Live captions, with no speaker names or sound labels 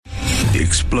The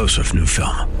explosive new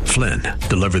film, Flynn,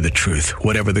 deliver the truth,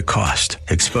 whatever the cost,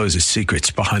 exposes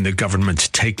secrets behind the government's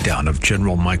takedown of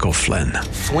General Michael Flynn.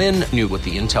 Flynn knew what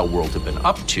the intel world had been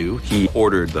up to. He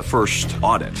ordered the first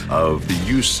audit of the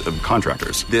use of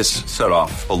contractors. This set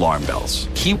off alarm bells.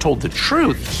 He told the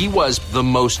truth. He was the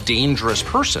most dangerous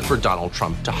person for Donald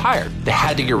Trump to hire. They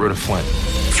had to get rid of Flynn.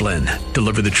 Flynn,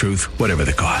 deliver the truth, whatever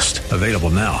the cost. Available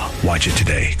now. Watch it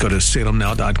today. Go to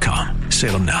salemnow.com.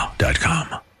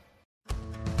 salemnow.com.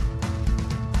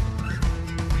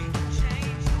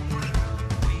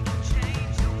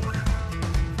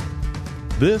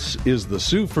 This is the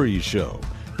Sue Fries Show,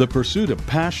 the pursuit of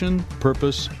passion,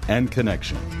 purpose, and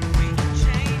connection.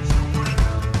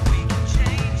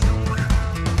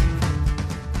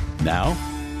 Now,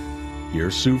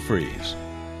 here's Sue Fries.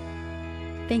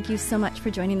 Thank you so much for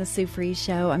joining the Sue Fries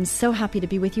Show. I'm so happy to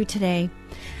be with you today.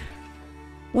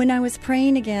 When I was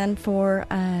praying again for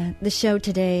the show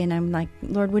today, and I'm like,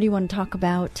 Lord, what do you want to talk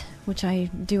about? Which I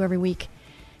do every week.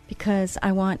 Because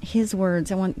I want His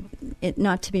words. I want it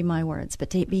not to be my words, but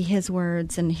to be His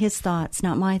words and His thoughts,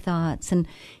 not my thoughts, and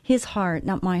His heart,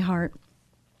 not my heart.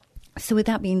 So with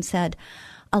that being said,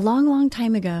 a long, long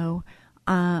time ago,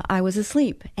 I was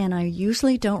asleep, and I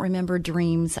usually don't remember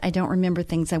dreams. I don't remember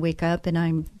things. I wake up, and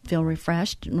I feel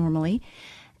refreshed normally.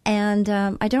 And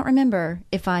I don't remember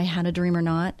if I had a dream or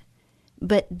not.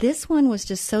 But this one was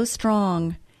just so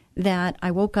strong that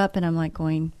I woke up, and I'm like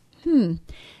going,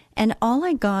 And all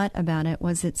I got about it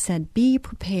was it said, be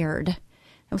prepared. It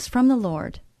was from the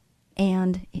Lord.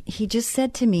 And He just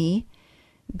said to me,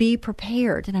 be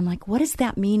prepared. And I'm like, what does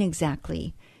that mean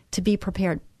exactly, to be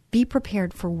prepared? Be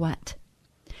prepared for what?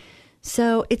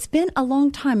 So it's been a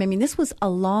long time. I mean, this was a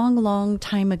long, long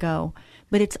time ago,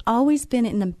 but it's always been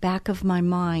in the back of my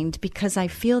mind because I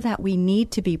feel that we need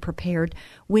to be prepared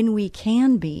when we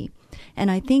can be.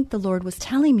 And I think the Lord was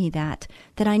telling me that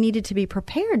I needed to be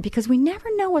prepared because we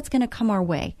never know what's going to come our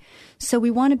way. So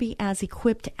we want to be as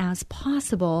equipped as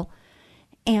possible.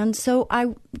 And so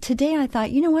today I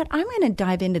thought, you know what, I'm going to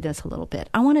dive into this a little bit.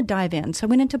 I want to dive in. So I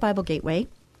went into Bible Gateway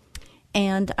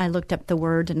and I looked up the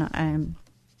word, and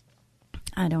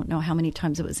I don't know how many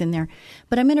times it was in there,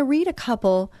 but I'm going to read a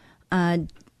couple,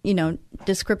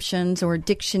 descriptions or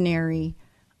dictionary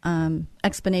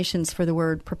explanations for the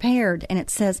word prepared. And it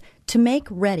says, to make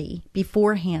ready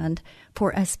beforehand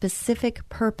for a specific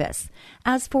purpose.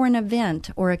 As for an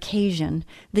event or occasion,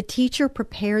 the teacher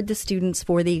prepared the students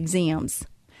for the exams.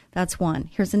 That's one.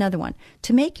 Here's another one.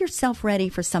 To make yourself ready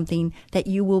for something that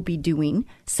you will be doing,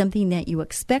 something that you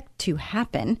expect to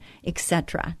happen,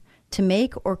 etc. To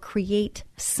make or create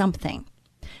something.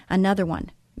 Another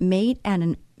one. Made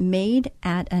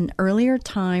at an earlier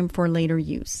time for later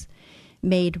use.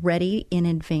 Made ready in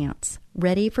advance,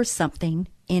 ready for something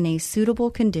in a suitable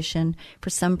condition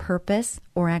for some purpose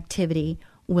or activity,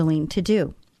 willing to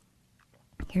do.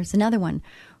 Here's another one.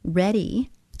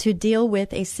 Ready to deal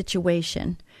with a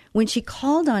situation. When she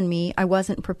called on me, I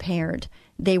wasn't prepared.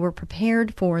 They were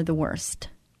prepared for the worst.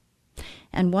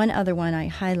 And one other one I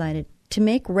highlighted. To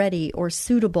make ready or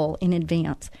suitable in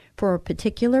advance for a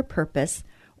particular purpose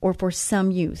or for some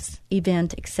use,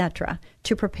 event, etc.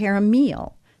 To prepare a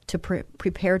meal. To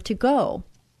prepare to go.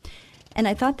 And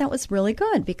I thought that was really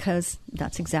good because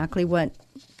that's exactly what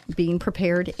being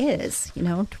prepared is,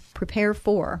 to prepare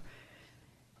for.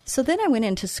 So then I went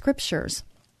into scriptures,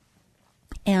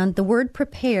 and the word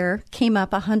prepare came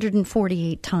up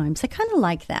 148 times. I kind of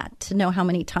like that, to know how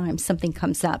many times something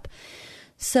comes up.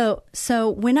 So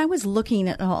when I was looking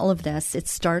at all of this, it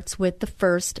starts with the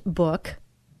first book,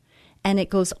 and it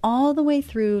goes all the way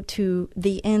through to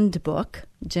the end book,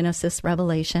 Genesis,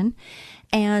 Revelation,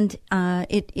 and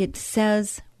it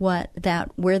says where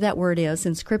that word is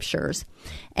in scriptures.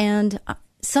 And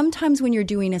sometimes when you're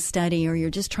doing a study or you're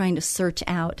just trying to search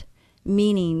out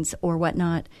meanings or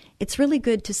whatnot, it's really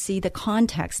good to see the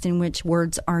context in which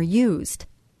words are used.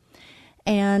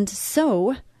 And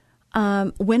so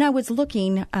when I was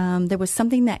looking, there was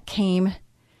something that came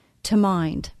to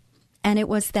mind. And it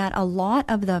was that a lot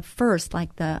of the first,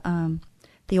 like the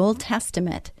Old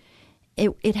Testament,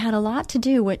 it had a lot to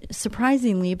do with,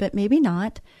 surprisingly, but maybe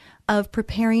not, of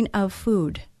preparing of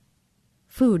food,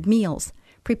 meals,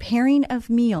 preparing of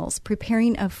meals,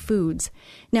 preparing of foods.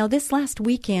 Now, this last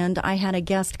weekend, I had a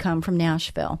guest come from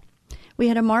Nashville. We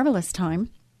had a marvelous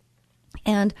time.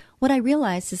 And what I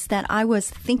realized is that I was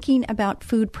thinking about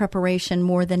food preparation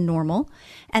more than normal,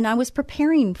 and I was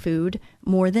preparing food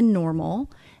more than normal.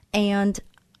 And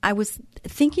I was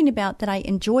thinking about that I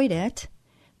enjoyed it,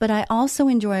 But I also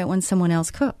enjoy it when someone else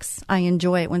cooks. I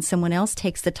enjoy it when someone else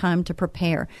takes the time to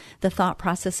prepare. The thought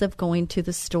process of going to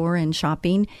the store and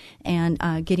shopping and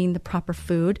getting the proper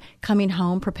food, coming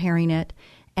home, preparing it,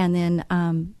 and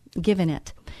then giving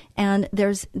it. And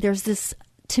there's this,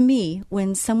 to me,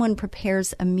 when someone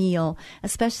prepares a meal,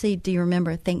 especially, do you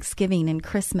remember Thanksgiving and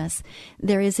Christmas,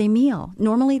 there is a meal.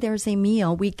 Normally there's a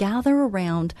meal. We gather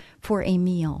around for a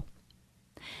meal.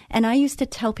 And I used to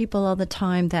tell people all the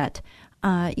time that,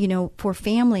 for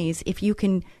families, if you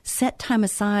can set time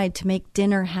aside to make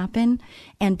dinner happen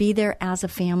and be there as a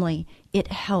family, it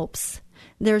helps.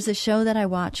 There's a show that I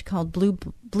watch called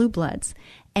Blue Bloods,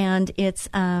 and it's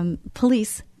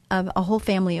police, a whole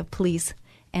family of police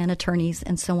and attorneys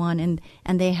and so on,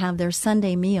 and they have their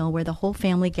Sunday meal where the whole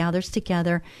family gathers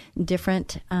together,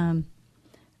 different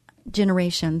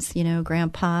generations,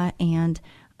 grandpa and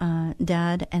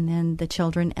dad, and then the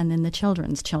children, and then the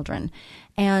children's children.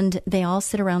 And they all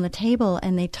sit around the table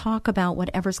and they talk about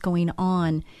whatever's going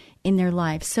on in their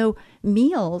life. So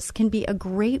meals can be a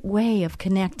great way of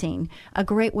connecting, a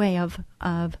great way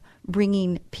of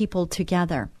bringing people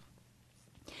together.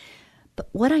 But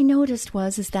what I noticed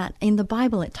is that in the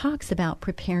Bible it talks about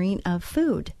preparing of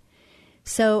food.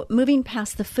 So moving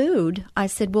past the food, I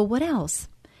said, well, what else?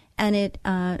 And it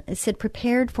said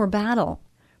prepared for battle.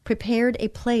 Prepared a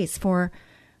place for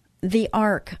the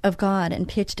ark of God and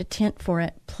pitched a tent for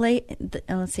it.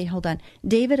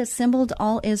 David assembled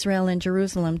all Israel in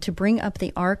Jerusalem to bring up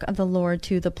the ark of the Lord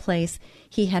to the place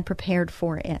he had prepared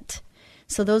for it.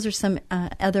 So those are some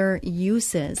other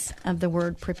uses of the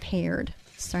word prepared.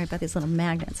 Sorry about these little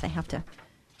magnets I have to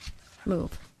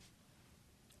move.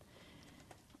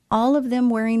 All of them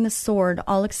wearing the sword,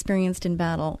 all experienced in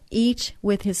battle, each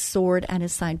with his sword at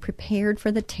his side, prepared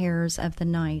for the terrors of the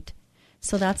night.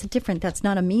 So that's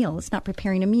not a meal. It's not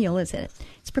preparing a meal, is it?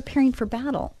 It's preparing for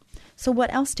battle. So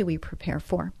what else do we prepare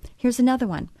for? Here's another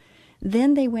one.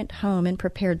 Then they went home and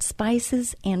prepared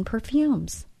spices and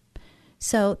perfumes.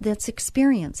 So that's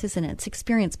experience, isn't it? It's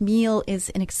experience. Meal is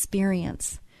an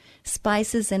experience.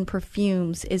 Spices and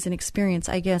perfumes is an experience.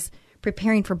 I guess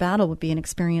preparing for battle would be an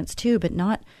experience too, but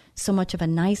not so much of a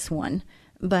nice one.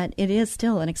 But it is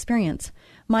still an experience.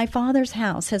 My Father's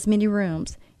house has many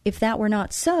rooms. If that were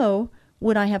not so,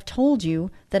 would I have told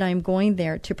you that I am going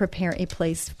there to prepare a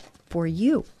place for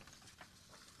you?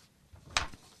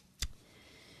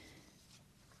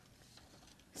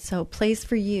 So, place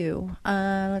for you.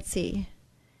 Let's see.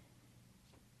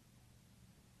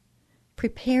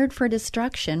 Prepared for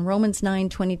destruction, Romans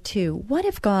 9:22. What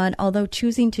if God, although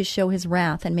choosing to show his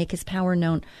wrath and make his power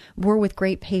known, bore with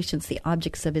great patience the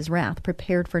objects of his wrath,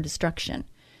 prepared for destruction?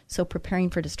 So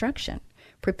preparing for destruction.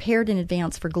 Prepared in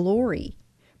advance for glory.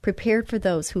 Prepared for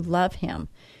those who love him.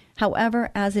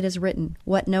 However, as it is written,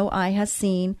 what no eye has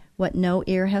seen, what no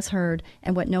ear has heard,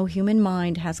 and what no human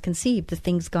mind has conceived, the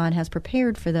things God has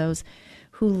prepared for those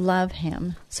who love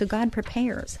him. So God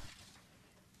prepares.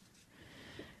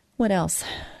 What else?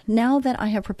 Now that I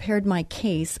have prepared my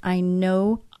case, I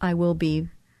know I will be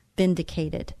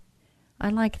vindicated. I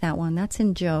like that one. That's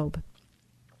in Job.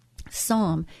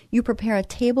 Psalm, you prepare a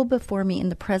table before me in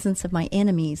the presence of my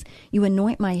enemies. You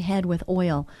anoint my head with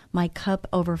oil. My cup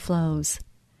overflows.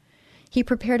 He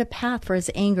prepared a path for his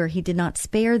anger. He did not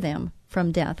spare them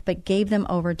from death, but gave them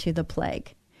over to the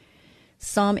plague.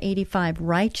 Psalm 85,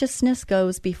 righteousness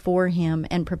goes before him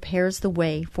and prepares the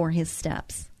way for his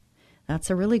steps. That's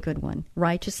a really good one.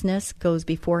 Righteousness goes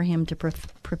before him to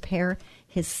prepare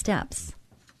his steps.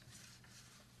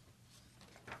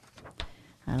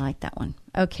 I like that one.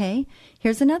 Okay,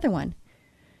 here's another one.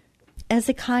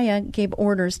 Hezekiah gave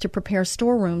orders to prepare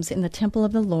storerooms in the temple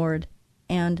of the Lord,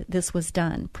 and this was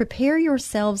done. Prepare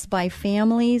yourselves by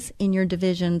families in your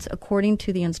divisions according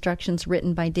to the instructions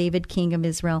written by David, king of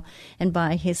Israel, and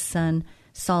by his son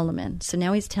Solomon. So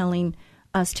now he's telling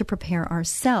us to prepare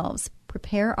ourselves.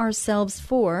 Prepare ourselves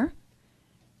for,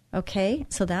 okay,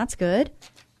 so that's good.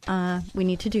 We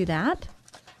need to do that.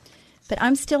 But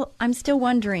I'm still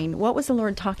wondering, what was the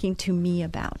Lord talking to me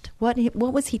about? What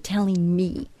was he telling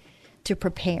me to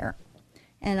prepare?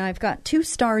 And I've got 2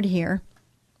 starred here.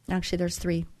 Actually, there's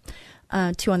 3,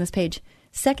 2 on this page.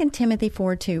 2 Timothy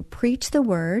 4:2, preach the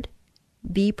word,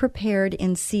 be prepared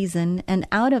in season and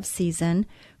out of season,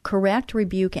 correct,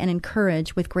 rebuke, and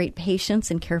encourage with great patience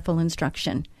and careful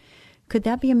instruction. Could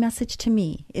that be a message to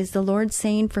me? Is the Lord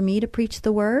saying for me to preach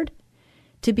the word?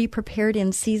 To be prepared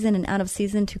in season and out of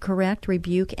season to correct,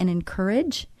 rebuke, and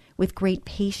encourage with great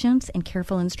patience and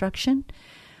careful instruction?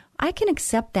 I can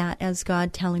accept that as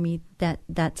God telling me that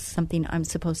that's something I'm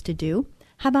supposed to do.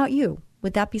 How about you?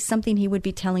 Would that be something he would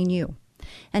be telling you?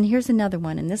 And here's another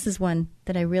one, and this is one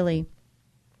that I really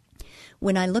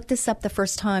when I looked this up the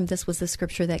first time, this was the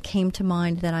scripture that came to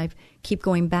mind that I keep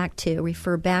going back to,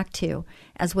 refer back to,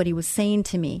 as what he was saying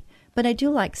to me. But I do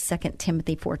like 2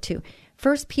 Timothy 4:2.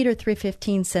 1 Peter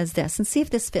 3:15 says this, and see if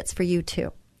this fits for you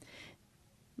too.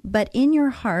 But in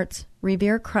your hearts,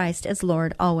 revere Christ as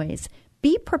Lord always.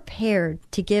 Be prepared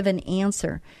to give an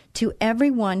answer to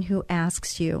everyone who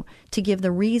asks you, to give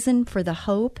the reason for the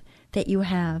hope that you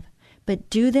have. But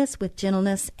do this with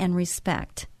gentleness and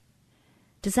respect.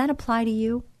 Does that apply to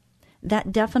you?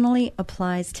 That definitely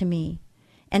applies to me.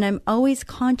 And I'm always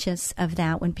conscious of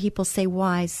that when people say,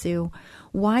 why, Sue?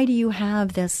 Why do you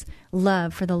have this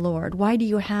love for the Lord? Why do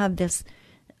you have this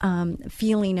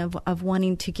feeling of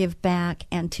wanting to give back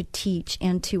and to teach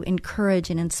and to encourage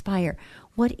and inspire?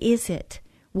 What is it?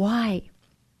 Why?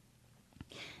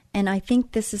 And I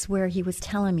think this is where he was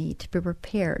telling me to be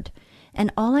prepared.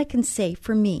 And all I can say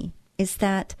for me is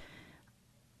that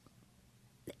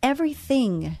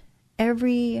everything,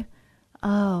 every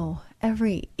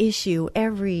issue,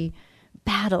 every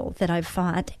battle that I've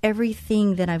fought,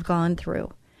 everything that I've gone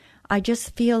through, I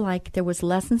just feel like there was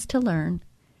lessons to learn,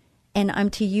 and I'm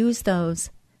to use those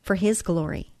for his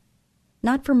glory.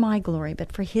 Not for my glory,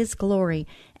 but for his glory,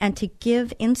 and to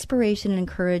give inspiration and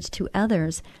courage to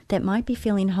others that might be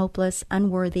feeling hopeless,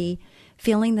 unworthy,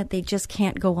 feeling that they just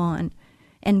can't go on.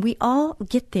 And we all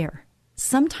get there.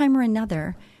 Sometime or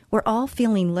another, we're all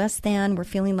feeling less than. We're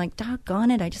feeling like, doggone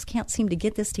it, I just can't seem to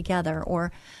get this together.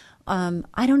 Or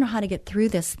I don't know how to get through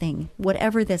this thing,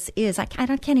 whatever this is. I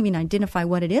can't even identify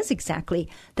what it is exactly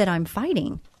that I'm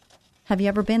fighting. Have you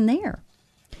ever been there?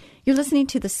 You're listening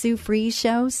to the Sue Fries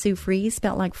Show, Sue Fries,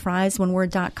 spelled like fries,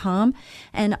 oneword.com.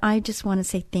 And I just want to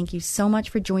say thank you so much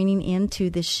for joining in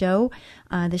to this show.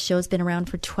 The show's been around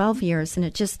for 12 years, and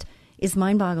it just is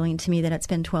mind-boggling to me that it's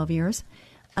been 12 years.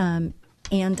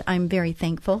 And I'm very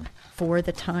thankful for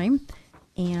the time.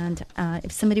 And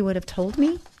if somebody would have told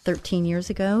me 13 years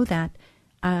ago that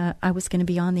I was going to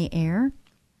be on the air,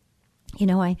 you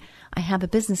know, I have a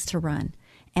business to run,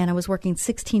 and I was working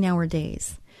 16-hour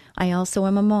days. I also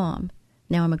am a mom.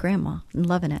 Now I'm a grandma and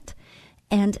loving it.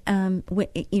 And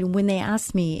when they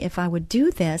asked me if I would do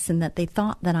this and that they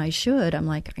thought that I should, I'm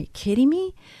like, are you kidding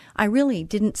me? I really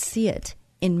didn't see it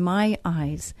in my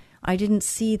eyes. I didn't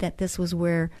see that this was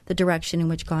where the direction in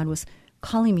which God was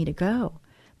calling me to go.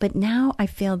 But now I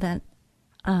feel that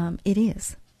it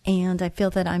is. And I feel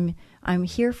that I'm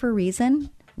here for a reason,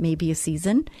 maybe a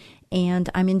season, and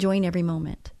I'm enjoying every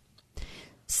moment.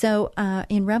 So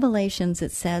in Revelations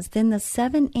it says, then the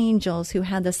 7 angels who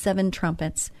had the 7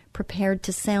 trumpets prepared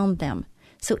to sound them.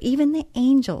 So even the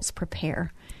angels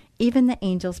prepare. Even the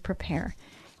angels prepare.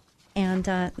 And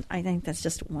I think that's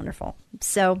just wonderful.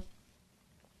 So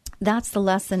that's the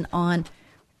lesson on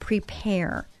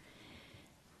prepare.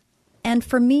 And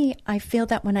for me, I feel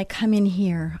that when I come in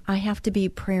here, I have to be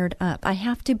prayed up. I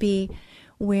have to be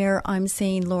where I'm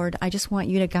saying, Lord, I just want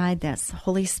you to guide this.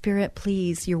 Holy Spirit,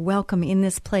 please, you're welcome in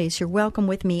this place. You're welcome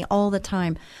with me all the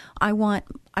time. I want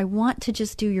to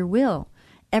just do your will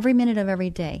every minute of every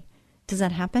day. Does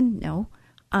that happen? No.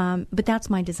 But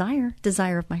that's my desire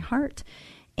of my heart.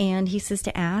 And he says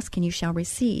to ask and you shall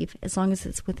receive, as long as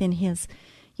it's within his,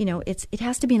 it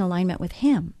has to be in alignment with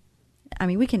him. I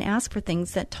mean, we can ask for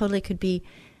things that totally could be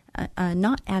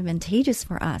not advantageous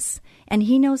for us. And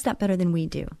he knows that better than we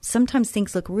do. Sometimes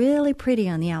things look really pretty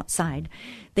on the outside.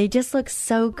 They just look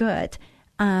so good.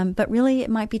 But really, it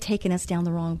might be taking us down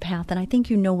the wrong path. And I think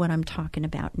you know what I'm talking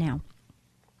about now.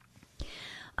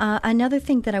 Another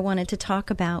thing that I wanted to talk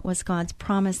about was God's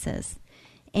promises.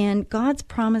 And God's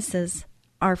promises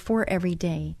are for every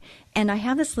day. And I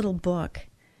have this little book,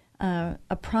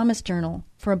 a promise journal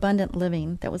for abundant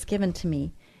living that was given to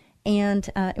me. And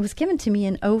it was given to me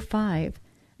in 2005,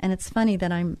 and it's funny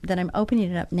that I'm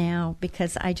opening it up now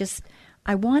because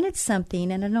I wanted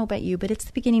something, and I don't know about you, but it's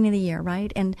the beginning of the year,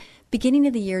 right? And beginning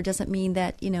of the year doesn't mean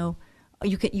that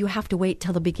you have to wait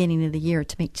till the beginning of the year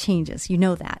to make changes. You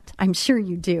know that. I'm sure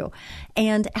you do.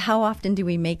 And how often do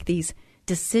we make these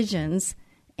decisions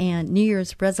and New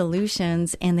Year's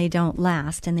resolutions, and they don't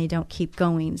last and they don't keep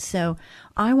going? So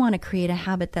I want to create a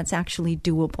habit that's actually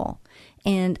doable.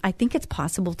 And I think it's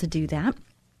possible to do that.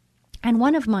 And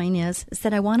one of mine is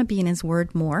that I want to be in his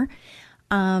word more.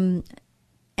 And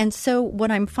so what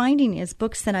I'm finding is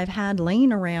books that I've had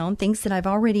laying around, things that I've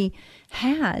already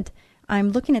had.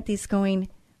 I'm looking at these going,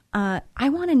 I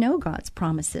want to know God's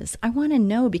promises. I want to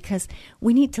know because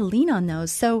we need to lean on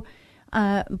those. So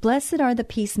blessed are the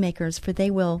peacemakers, for they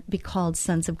will be called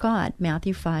sons of God.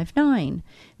 Matthew 5:9.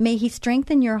 May he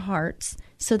strengthen your hearts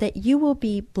so that you will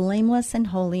be blameless and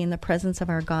holy in the presence of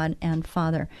our God and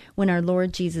Father when our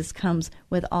Lord Jesus comes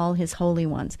with all his holy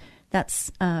ones.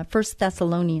 That's 1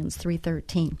 Thessalonians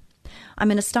 3:13. I'm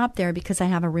going to stop there because I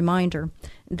have a reminder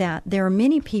that there are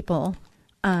many people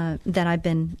that I've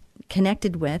been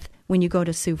connected with. When you go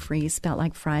to Sue Fries, spelled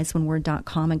like fries,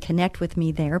 oneword.com, and connect with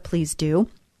me there, please do.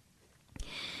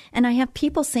 And I have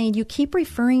people saying, you keep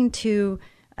referring to,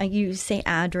 you say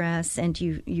address and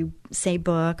you say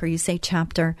book or you say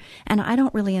chapter, and I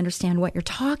don't really understand what you're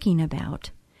talking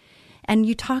about. And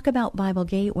you talk about Bible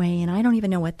Gateway, and I don't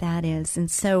even know what that is.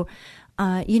 And so,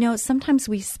 sometimes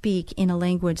we speak in a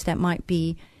language that might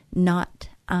be not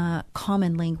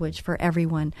common language for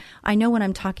everyone. I know when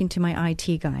I'm talking to my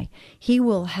IT guy, he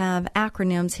will have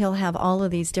acronyms, he'll have all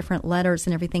of these different letters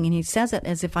and everything, and he says it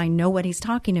as if I know what he's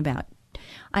talking about.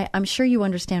 I'm sure you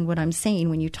understand what I'm saying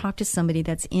when you talk to somebody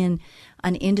that's in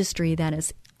an industry that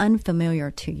is unfamiliar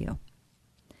to you.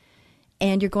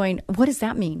 And you're going, what does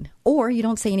that mean? Or you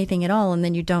don't say anything at all, and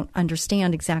then you don't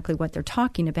understand exactly what they're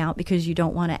talking about because you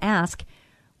don't want to ask,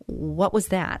 what was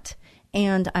that?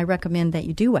 And I recommend that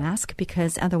you do ask,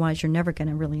 because otherwise you're never going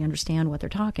to really understand what they're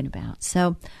talking about.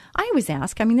 So I always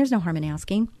ask. I mean, there's no harm in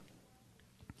asking.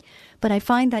 But I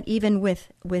find that even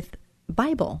with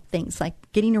Bible things, like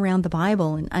getting around the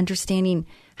Bible and understanding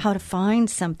how to find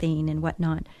something and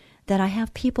whatnot, that I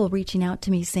have people reaching out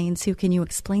to me saying, Sue, can you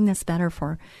explain this better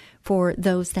for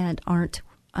those that aren't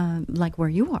like where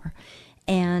you are?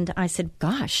 And I said,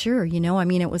 gosh, sure.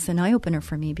 It was an eye-opener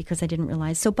for me because I didn't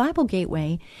realize. So Bible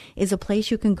Gateway is a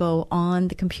place you can go on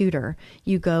the computer.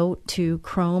 You go to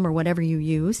Chrome or whatever you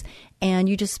use, and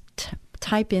you just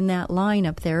type in that line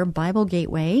up there, Bible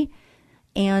Gateway,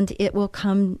 and it will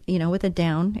come, with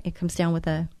it comes down with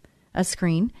a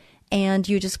screen, and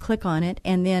you just click on it.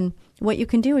 And then what you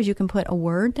can do is you can put a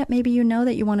word that maybe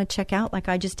that you want to check out, like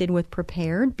I just did with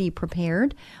prepared, be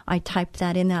prepared. I typed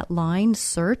that in that line,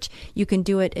 search. You can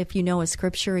do it if you know a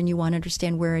scripture and you want to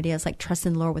understand where it is, like trust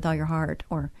in the Lord with all your heart,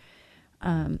 or,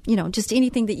 just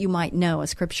anything that you might know a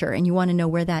scripture and you want to know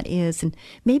where that is, and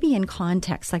maybe in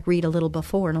context, like read a little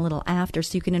before and a little after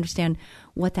so you can understand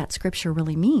what that scripture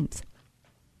really means.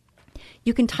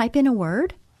 You can type in a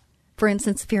word. For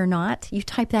instance, fear not. You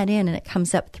type that in and it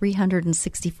comes up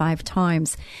 365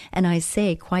 times. And I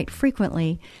say quite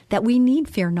frequently that we need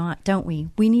fear not, don't we?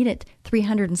 We need it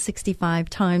 365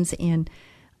 times in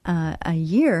a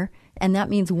year. And that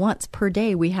means once per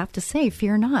day we have to say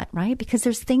fear not, right? Because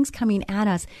there's things coming at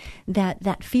us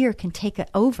that fear can take it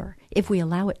over if we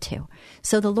allow it to.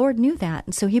 So the Lord knew that.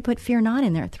 And so he put fear not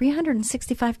in there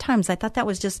 365 times. I thought that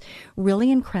was just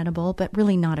really incredible, but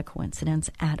really not a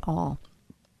coincidence at all.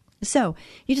 So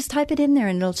you just type it in there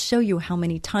and it'll show you how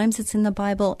many times it's in the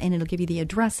Bible, and it'll give you the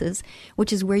addresses,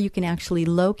 which is where you can actually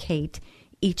locate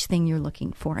each thing you're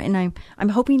looking for. And I'm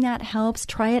hoping that helps.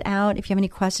 Try it out. If you have any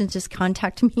questions, just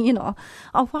contact me and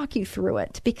I'll walk you through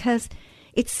it, because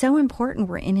it's so important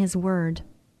we're in his word.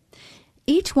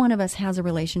 Each one of us has a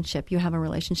relationship. You have a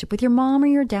relationship with your mom or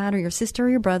your dad or your sister or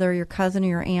your brother or your cousin or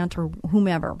your aunt or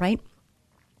whomever, right?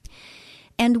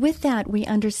 And with that, we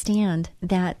understand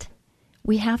that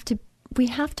we have to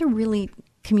really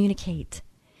communicate.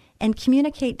 And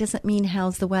communicate doesn't mean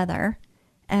how's the weather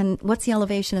and what's the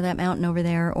elevation of that mountain over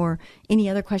there or any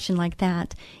other question like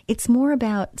that. It's more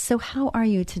about, so how are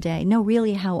you today? No,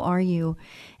 really, how are you?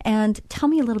 And tell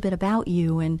me a little bit about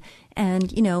you, and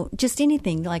just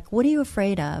anything like, what are you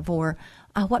afraid of, or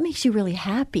what makes you really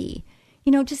happy?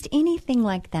 Just anything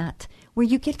like that where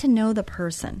you get to know the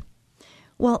person.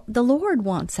 Well, the Lord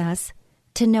wants us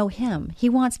to know him. He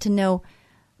wants to know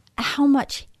how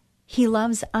much he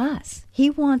loves us. He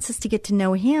wants us to get to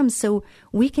know him so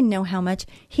we can know how much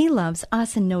he loves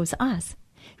us and knows us.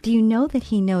 Do you know that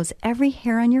he knows every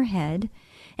hair on your head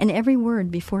and every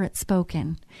word before it's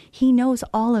spoken? He knows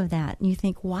all of that. And you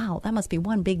think, wow, that must be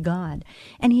one big God.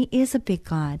 And he is a big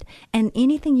God. And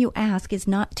anything you ask is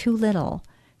not too little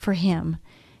for him.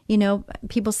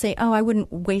 People say, oh, I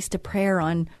wouldn't waste a prayer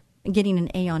on getting an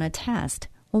A on a test.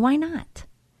 Well, why not?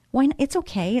 Why not? It's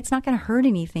okay. It's not going to hurt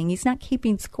anything. He's not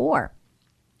keeping score.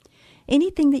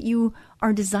 Anything that you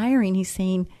are desiring, he's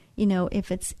saying,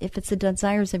 if it's the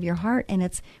desires of your heart and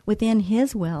it's within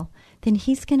his will, then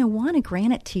he's going to want to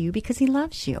grant it to you because he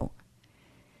loves you.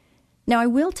 Now, I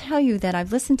will tell you that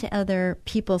I've listened to other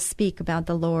people speak about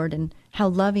the Lord and how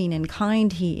loving and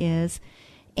kind he is.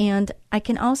 And I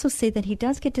can also say that he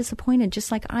does get disappointed just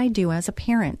like I do as a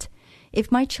parent. If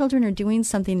my children are doing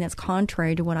something that's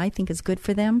contrary to what I think is good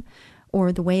for them,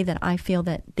 or the way that I feel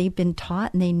that they've been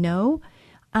taught and they know,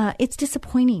 it's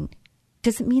disappointing.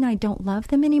 Does it mean I don't love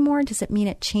them anymore? Does it mean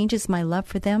it changes my love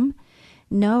for them?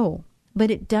 No, but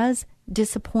it does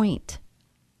disappoint,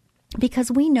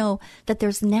 because we know that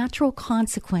there's natural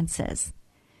consequences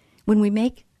when we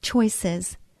make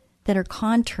choices that are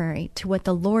contrary to what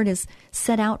the Lord has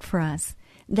set out for us,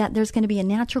 that there's going to be a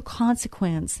natural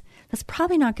consequence that's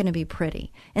probably not going to be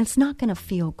pretty, and it's not going to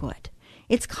feel good.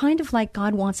 It's kind of like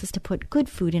God wants us to put good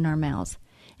food in our mouths.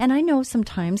 And I know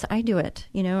sometimes I do it.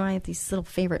 You know, I have these little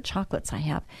favorite chocolates I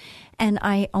have. And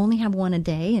I only have one a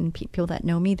day. And people that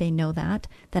know me, they know that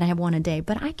I have one a day.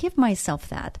 But I give myself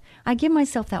that. I give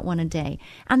myself that one a day.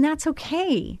 And that's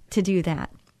okay to do that.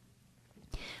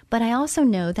 But I also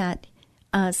know that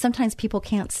sometimes people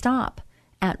can't stop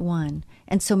at one.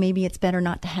 And so maybe it's better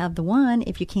not to have the one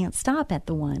if you can't stop at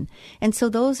the one. And so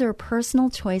those are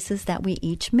personal choices that we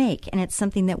each make. And it's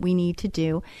something that we need to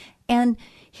do. And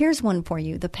here's one for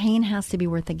you. The pain has to be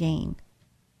worth the gain.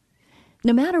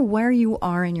 No matter where you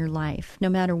are in your life, no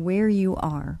matter where you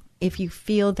are, if you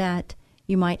feel that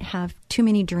you might have too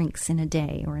many drinks in a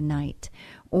day or a night,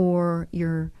 or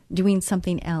you're doing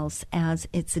something else as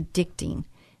it's addicting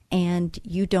and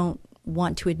you don't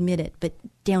want to admit it, but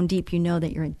down deep you know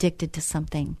that you're addicted to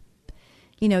something.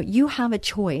 You know, you have a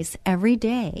choice every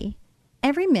day,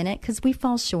 every minute, because we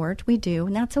fall short, we do,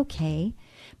 and that's okay.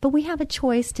 But we have a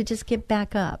choice to just get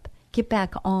back up, get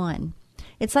back on.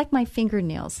 It's like my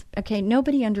fingernails. Okay,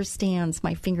 nobody understands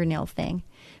my fingernail thing.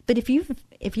 But if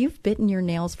you've bitten your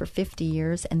nails for 50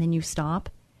 years and then you stop,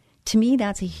 to me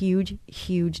that's a huge,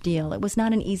 huge deal. It was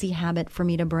not an easy habit for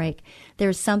me to break.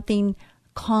 There's something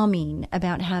calming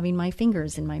about having my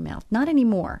fingers in my mouth. Not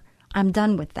anymore. I'm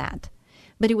done with that.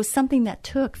 But it was something that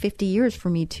took 50 years for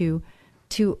me to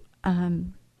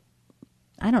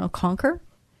conquer.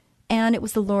 And it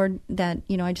was the Lord that,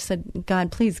 I just said,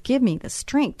 God, please give me the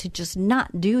strength to just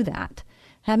not do that.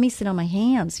 Have me sit on my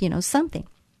hands, something.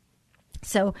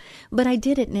 So, but I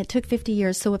did it, and it took 50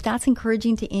 years. So if that's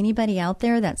encouraging to anybody out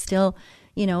there that's still,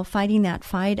 fighting that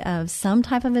fight of some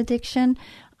type of addiction,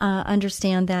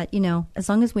 understand that, as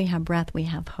long as we have breath, we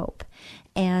have hope.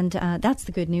 And that's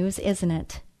the good news, isn't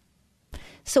it?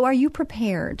 So are you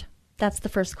prepared? That's the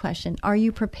first question. Are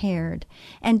you prepared?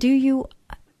 And do you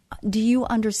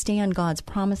understand God's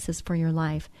promises for your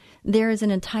life? There is an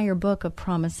entire book of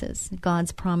promises,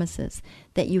 God's promises,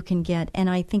 that you can get, and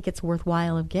I think it's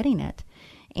worthwhile of getting it.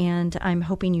 And I'm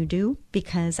hoping you do,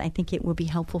 because I think it will be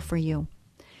helpful for you.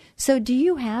 So do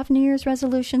you have New Year's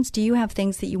resolutions? Do you have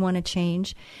things that you want to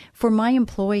change? For my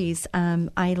employees,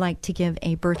 I like to give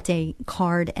a birthday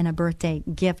card and a birthday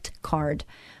gift card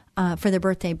for their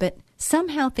birthday, but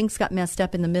somehow things got messed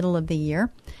up in the middle of the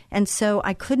year. And so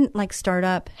I couldn't start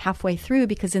up halfway through,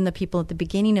 because then the people at the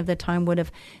beginning of the time would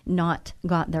have not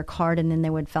got their card, and then they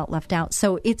would have felt left out.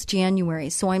 So it's January.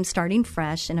 So I'm starting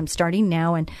fresh, and I'm starting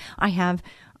now. And I have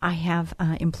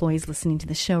employees listening to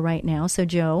the show right now. So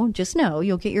Joe, just know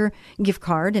you'll get your gift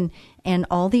card, and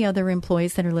all the other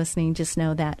employees that are listening, just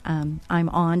know that I'm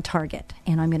on target,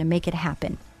 and I'm going to make it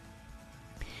happen.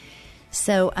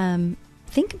 So,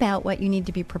 think about what you need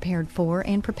to be prepared for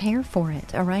and prepare for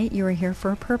it, all right? You are here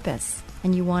for a purpose,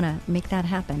 and you want to make that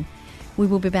happen. We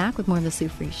will be back with more of the Sue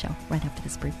Fries Show right after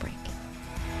this brief break.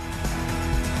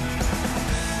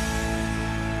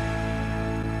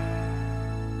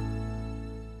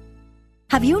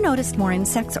 Have you noticed more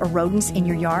insects or rodents in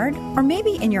your yard, or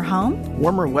maybe in your home?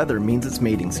 Warmer weather means it's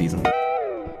mating season.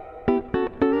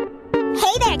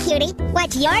 Hey there, cutie.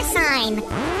 What's your sign?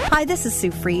 Hi, this is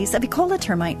Sue Fries of Ecola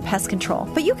Termite Pest Control,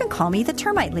 but you can call me the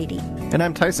Termite Lady. And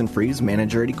I'm Tyson Fries,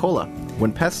 manager at Ecola.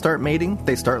 When pests start mating,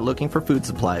 they start looking for food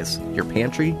supplies. Your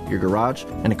pantry, your garage,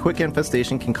 and a quick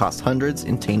infestation can cost hundreds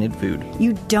in tainted food.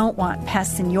 You don't want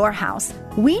pests in your house.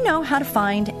 We know how to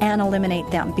find and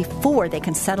eliminate them before they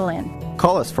can settle in.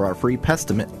 Call us for our free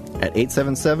Pestimate at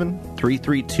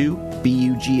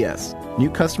 877-332-BUGS. New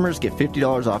customers get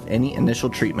 $50 off any initial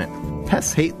treatment.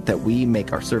 Pests hate that we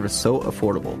make our service so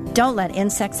affordable. Don't let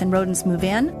insects and rodents move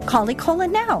in. Call Ecola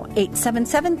now,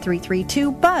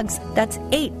 877-332-BUGS. That's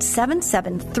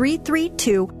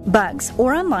 877-332-BUGS,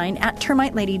 or online at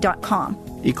termitelady.com.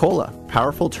 Ecola,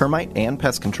 powerful termite and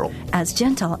pest control. As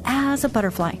gentle as a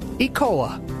butterfly.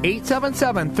 Ecola,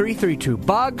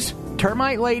 877-332-BUGS,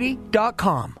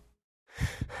 termitelady.com.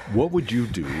 What would you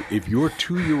do if your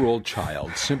 2-year-old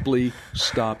child simply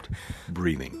stopped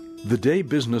breathing? The day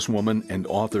businesswoman and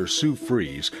author Sue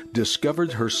Fries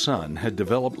discovered her son had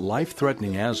developed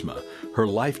life-threatening asthma, her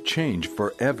life changed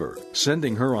forever,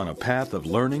 sending her on a path of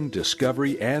learning,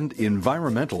 discovery, and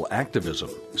environmental activism.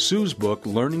 Sue's book,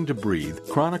 Learning to Breathe,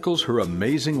 chronicles her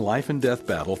amazing life and death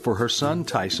battle for her son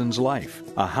Tyson's life,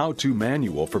 a how-to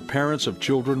manual for parents of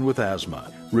children with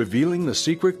asthma. revealing the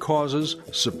secret causes,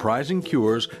 surprising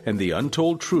cures, and the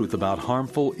untold truth about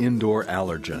harmful indoor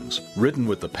allergens. Written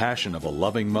with the passion of a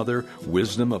loving mother,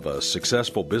 wisdom of a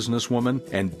successful businesswoman,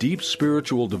 and deep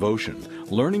spiritual devotion,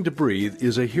 Learning to Breathe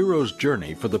is a hero's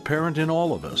journey for the parent in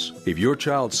all of us. If your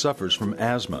child suffers from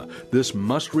asthma, this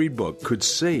must-read book could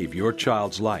save your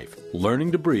child's life.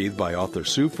 Learning to Breathe by author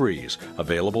Sue Fries,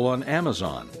 available on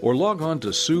Amazon, or log on to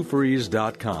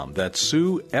SueFries.com. That's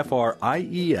Sue,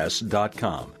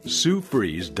 F-R-I-E-S.com.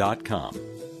 SueFries.com.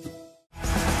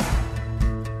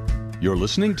 You're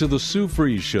listening to The Sue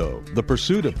Fries Show, the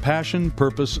pursuit of passion,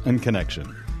 purpose, and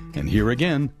connection. And here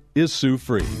again is Sue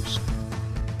Fries.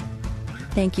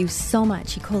 Thank you so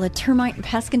much, Ecola Termite and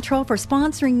Pest Control, for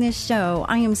sponsoring this show.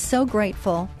 I am so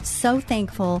grateful, so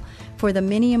thankful for the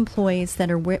many employees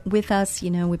that are with us. You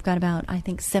know, we've got about, I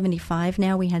think, 75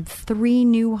 now. We had 3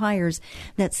 new hires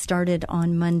that started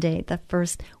on Monday, the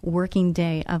first working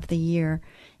day of the year.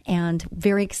 And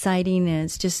very exciting.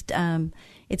 It's just,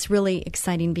 it's really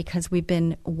exciting because we've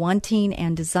been wanting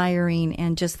and desiring,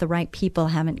 and just the right people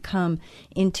haven't come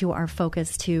into our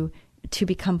focus to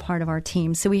become part of our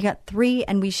team. So we got 3,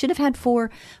 and we should have had 4,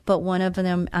 but one of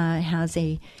them has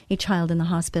a child in the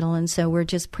hospital. And so we're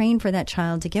just praying for that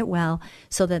child to get well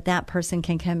so that that person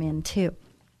can come in too.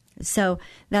 So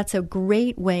that's a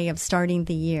great way of starting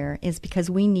the year, is because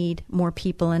we need more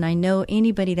people. And I know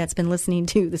anybody that's been listening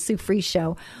to the Sue Fries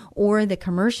Show or the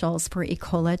commercials for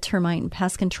Ecola Termite and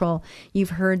Pest Control,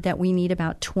 you've heard that we need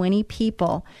about 20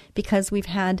 people, because we've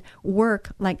had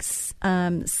work like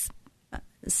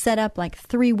set up like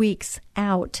 3 weeks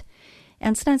out.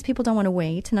 And sometimes people don't want to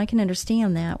wait, and I can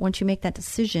understand that. Once you make that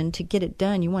decision to get it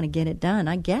done, you want to get it done.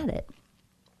 I get it.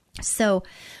 So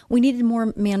we needed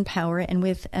more manpower, and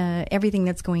with everything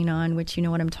that's going on, which you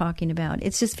know what I'm talking about,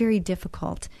 it's just very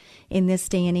difficult in this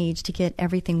day and age to get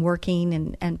everything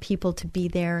working and people to be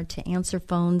there to answer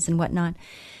phones and whatnot.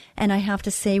 And I have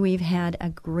to say, we've had a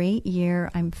great year.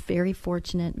 I'm very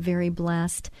fortunate, very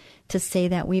blessed to say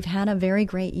that we've had a very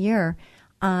great year.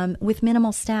 With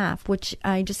minimal staff, which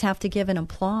I just have to give an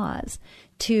applause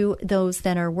to those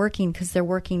that are working, because they're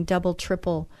working double,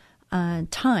 triple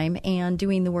time and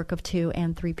doing the work of 2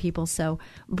 and 3 people. So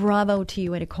bravo to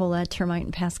you at Ecola Termite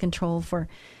and Pest Control for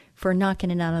knocking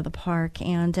it out of the park.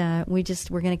 And we're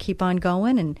going to keep on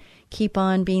going and keep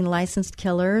on being licensed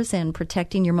killers and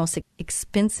protecting your most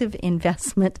expensive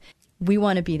investment. We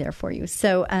want to be there for you.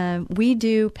 So we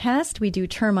do pest, we do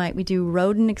termite, we do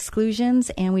rodent exclusions,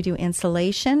 and we do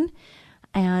insulation.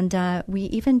 And we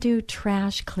even do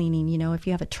trash cleaning. You know, if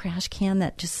you have a trash can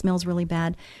that just smells really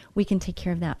bad, we can take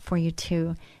care of that for you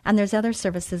too. And there's other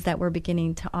services that we're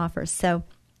beginning to offer. So,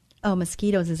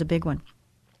 mosquitoes is a big one.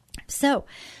 So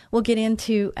we'll get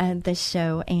into this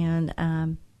show,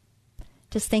 and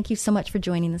just thank you so much for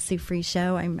joining the Sue Fries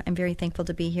Show. I'm very thankful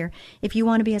to be here. If you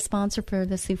want to be a sponsor for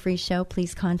the Sue Fries Show,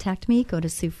 please contact me. Go to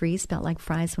Sue Fries, spelled like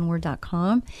fries, one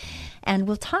word.com, and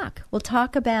we'll talk. We'll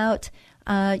talk about,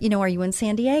 are you in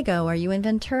San Diego? Are you in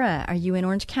Ventura? Are you in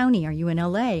Orange County? Are you in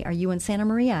LA? Are you in Santa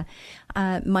Maria?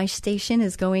 My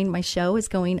show is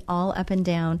going all up and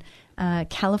down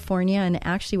California, and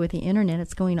actually with the internet,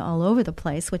 it's going all over the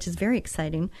place, which is very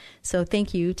exciting. So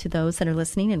thank you to those that are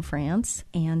listening in France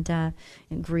and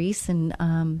in Greece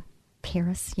and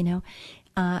Paris.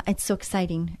 It's so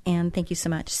exciting, and thank you so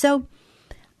much. So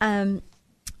when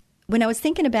I was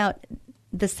thinking about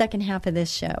the second half of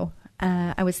this show,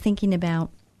 I was thinking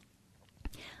about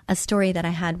a story that I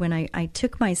had when I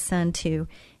took my son to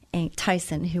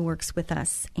Tyson, who works with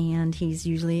us, and he's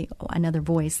usually another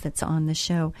voice that's on the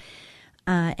show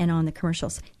and on the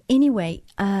commercials. Anyway,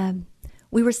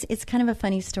 it's kind of a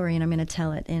funny story, and I'm going to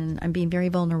tell it, and I'm being very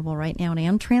vulnerable right now, and I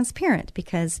am transparent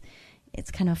because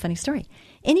it's kind of a funny story.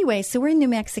 Anyway, so we're in New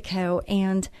Mexico,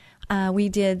 and we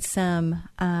did some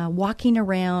walking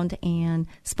around and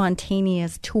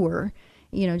spontaneous tour,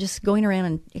 just going around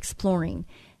and exploring.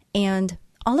 And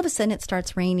all of a sudden it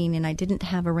starts raining, and I didn't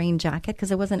have a rain jacket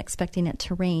because I wasn't expecting it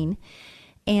to rain.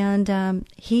 And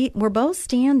we're both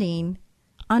standing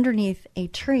underneath a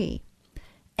tree,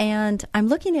 and I'm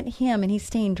looking at him, and he's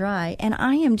staying dry, and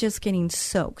I am just getting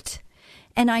soaked.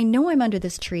 And I know I'm under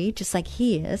this tree just like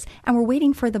he is, and we're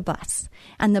waiting for the bus.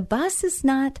 And the bus is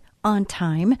not on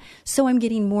time, so I'm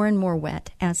getting more and more wet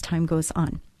as time goes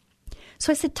on.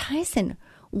 So I said, Tyson,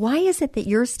 why is it that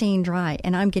you're staying dry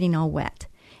and I'm getting all wet?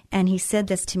 And he said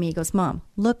this to me. He goes, Mom,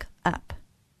 look up.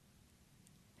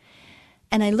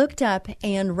 And I looked up,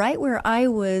 and right where I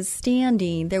was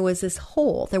standing, there was this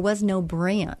hole. There was no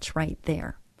branch right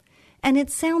there. And it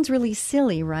sounds really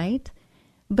silly, right?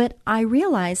 But I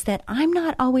realized that I'm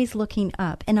not always looking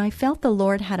up, and I felt the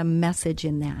Lord had a message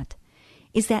in that.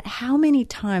 is that how many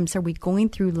times are we going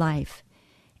through life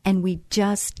and we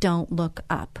just don't look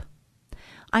up?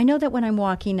 I know that when I'm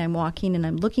walking and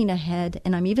I'm looking ahead,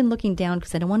 and I'm even looking down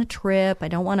because I don't want to trip, I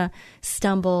don't want to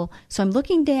stumble. So I'm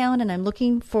looking down and I'm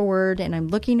looking forward and I'm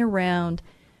looking around,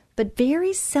 but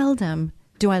very seldom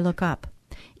do I look up.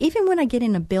 Even when I get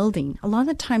in a building, a lot of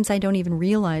the times I don't even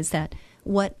realize that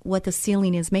what the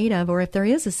ceiling is made of, or if there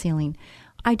is a ceiling.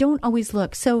 I don't always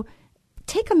look. So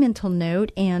take a mental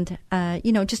note and,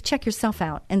 just check yourself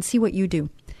out and see what you do.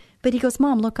 But he goes,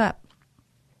 Mom, look up.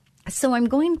 So I'm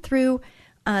going through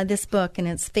this book, and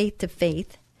it's Faith to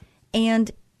Faith. And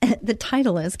the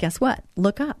title is, guess what?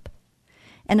 Look Up.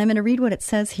 And I'm going to read what it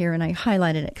says here, and I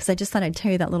highlighted it because I just thought I'd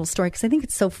tell you that little story because I think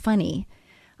it's so funny.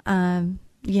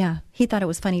 He thought it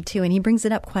was funny too, and he brings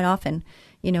it up quite often.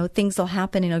 Things will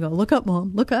happen, and he'll go, look up,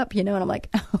 Mom, look up, and I'm like,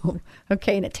 oh,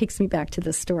 okay, and it takes me back to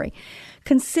this story.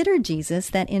 Consider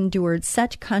Jesus that endured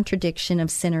such contradiction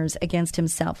of sinners against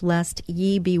himself, lest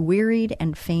ye be wearied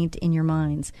and faint in your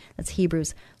minds. That's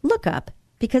Hebrews. Look up,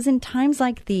 because in times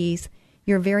like these,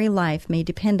 your very life may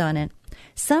depend on it.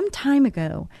 Some time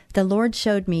ago, the Lord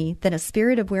showed me that a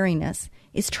spirit of weariness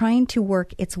is trying to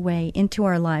work its way into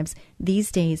our lives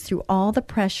these days through all the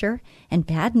pressure and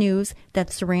bad news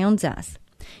that surrounds us.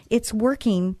 It's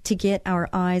working to get our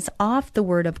eyes off the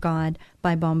Word of God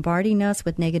by bombarding us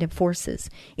with negative forces.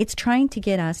 It's trying to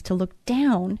get us to look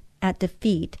down at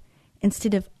defeat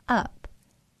instead of up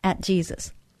at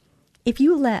Jesus. If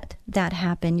you let that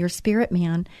happen, your spirit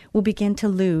man will begin to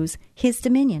lose his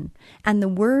dominion. And the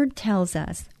Word tells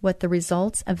us what the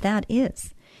results of that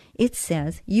is. It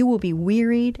says, you will be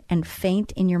wearied and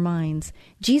faint in your minds.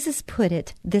 Jesus put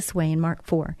it this way in Mark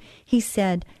 4. He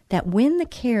said that when the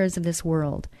cares of this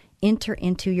world enter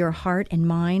into your heart and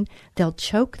mind, they'll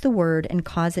choke the word and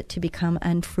cause it to become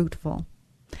unfruitful.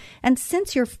 And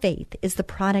since your faith is the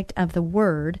product of the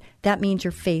word, that means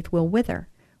your faith will wither.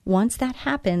 Once that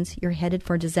happens, you're headed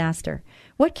for disaster.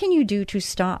 What can you do to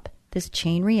stop this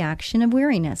chain reaction of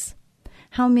weariness?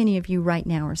 How many of you right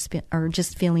now are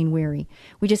just feeling weary?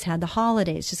 We just had the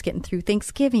holidays, just getting through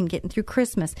Thanksgiving, getting through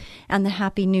Christmas, and the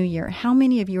Happy New Year. How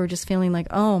many of you are just feeling like,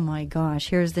 oh my gosh,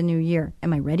 here's the new year.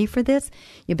 Am I ready for this?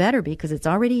 You better be, because it's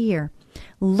already here.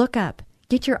 Look up.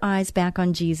 Get your eyes back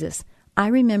on Jesus. I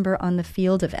remember on the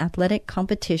field of athletic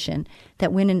competition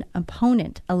that when an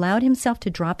opponent allowed himself to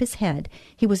drop his head,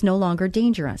 he was no longer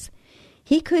dangerous.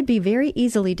 He could be very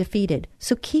easily defeated,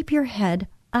 so keep your head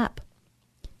up.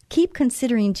 Keep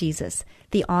considering Jesus,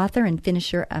 the author and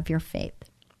finisher of your faith.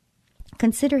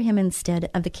 Consider him instead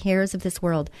of the cares of this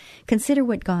world. Consider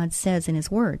what God says in his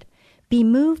word. Be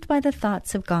moved by the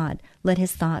thoughts of God. Let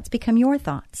his thoughts become your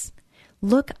thoughts.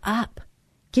 Look up.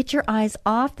 Get your eyes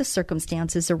off the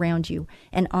circumstances around you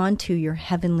and onto your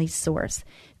heavenly source.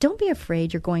 Don't be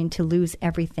afraid you're going to lose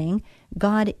everything.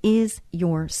 God is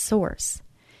your source,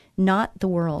 not the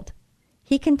world.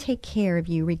 He can take care of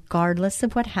you regardless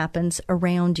of what happens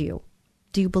around you.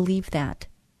 Do you believe that?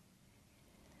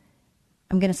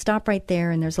 I'm going to stop right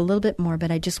there, and there's a little bit more, but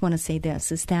I just want to say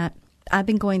this, is that I've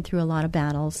been going through a lot of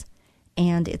battles,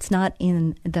 and it's not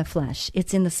in the flesh.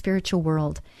 It's in the spiritual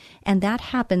world, and that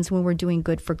happens when we're doing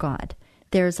good for God.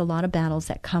 There's a lot of battles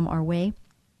that come our way,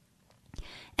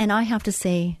 and I have to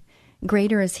say,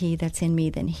 greater is he that's in me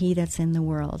than he that's in the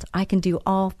world. I can do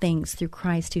all things through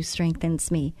Christ who strengthens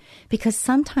me. Because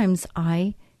sometimes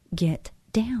I get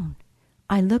down.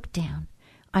 I look down.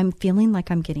 I'm feeling like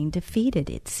I'm getting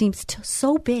defeated. It seems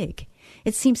so big.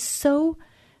 It seems so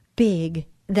big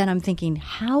that I'm thinking,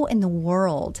 how in the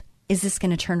world is this going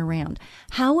to turn around?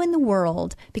 How in the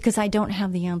world, because I don't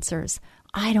have the answers.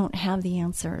 I don't have the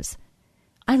answers.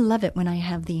 I love it when I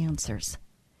have the answers.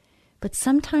 But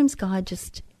sometimes God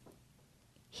just...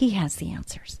 He has the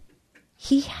answers.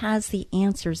 He has the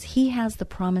answers. He has the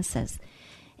promises.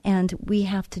 And we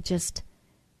have to just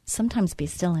sometimes be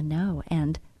still and know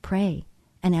and pray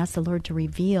and ask the Lord to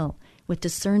reveal with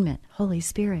discernment. Holy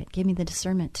Spirit, give me the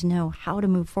discernment to know how to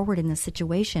move forward in this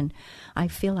situation. I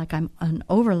feel like I'm on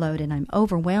overload and I'm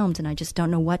overwhelmed and I just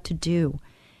don't know what to do.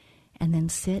 And then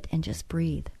sit and just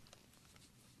breathe.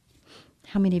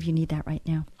 How many of you need that right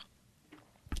now?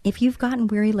 If you've gotten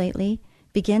weary lately,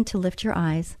 begin to lift your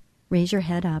eyes, raise your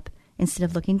head up instead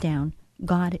of looking down.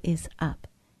 God is up.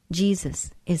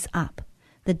 Jesus is up.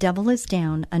 The devil is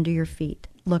down under your feet.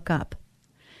 Look up.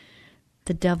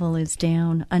 The devil is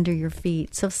down under your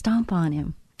feet. So stomp on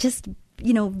him. Just,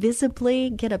 visibly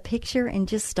get a picture and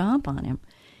just stomp on him.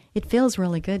 It feels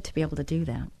really good to be able to do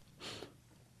that.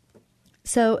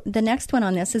 So the next one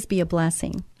on this is be a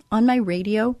blessing. On my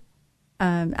radio,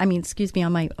 on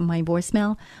my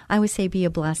voicemail, I always say be a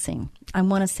blessing. I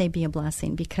want to say be a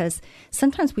blessing because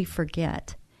sometimes we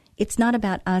forget. It's not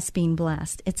about us being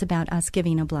blessed. It's about us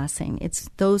giving a blessing. It's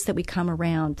those that we come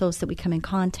around, those that we come in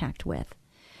contact with.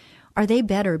 Are they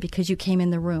better because you came in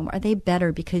the room? Are they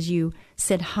better because you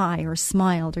said hi or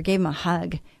smiled or gave them a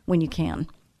hug when you can?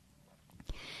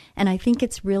 And I think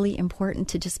it's really important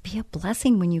to just be a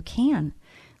blessing when you can.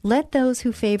 Let those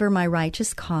who favor my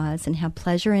righteous cause and have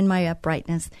pleasure in my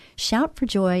uprightness shout for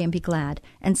joy and be glad,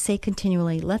 and say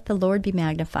continually, let the Lord be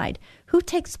magnified. Who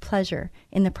takes pleasure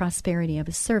in the prosperity of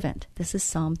his servant? This is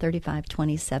Psalm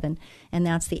 35:27, and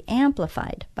that's the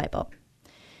Amplified Bible.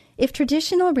 If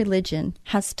traditional religion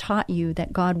has taught you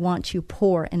that God wants you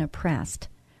poor and oppressed,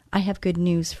 I have good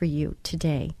news for you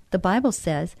today. The Bible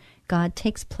says God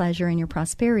takes pleasure in your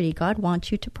prosperity. God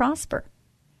wants you to prosper.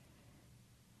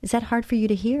 Is that hard for you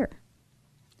to hear?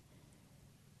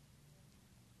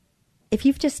 If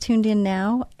you've just tuned in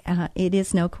now, it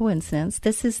is no coincidence.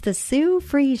 This is the Sue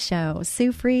Fries Show.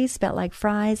 Sue Fries, spelled like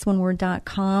fries,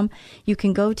 oneword.com. You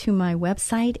can go to my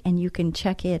website and you can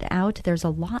check it out. There's a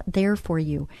lot there for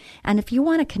you. And if you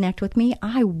want to connect with me,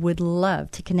 I would love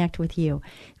to connect with you.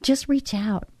 Just reach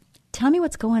out. Tell me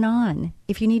what's going on.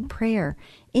 If you need prayer,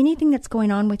 anything that's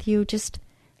going on with you, just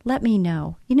let me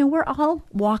know. You know, we're all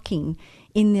walking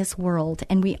in this world,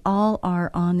 and we all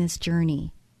are on this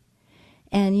journey.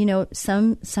 And, you know,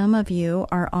 some of you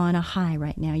are on a high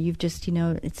right now. You've just, you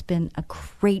know, it's been a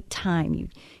great time.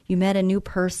 You met a new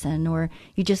person, or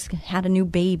you just had a new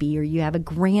baby, or you have a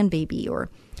grandbaby, or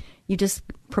you just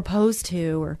proposed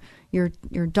to, or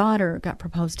your daughter got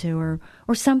proposed to,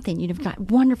 or something. You've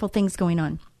got wonderful things going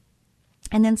on.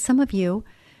 And then some of you,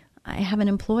 I have an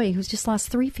employee who's just lost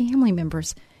 3 family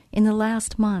members in the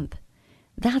last month.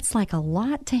 That's like a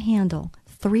lot to handle.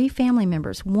 3 family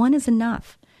members. 1 is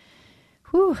enough.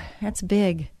 Whew, that's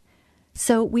big.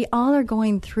 So we all are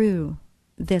going through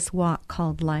this walk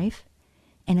called life,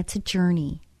 and it's a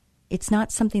journey. It's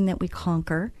not something that we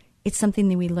conquer. It's something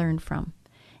that we learn from.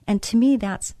 And to me,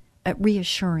 that's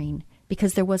reassuring,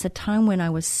 because there was a time when I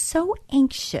was so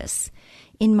anxious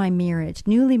in my marriage,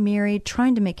 newly married,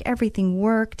 trying to make everything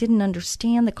work, didn't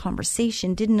understand the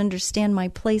conversation, didn't understand my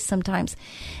place sometimes.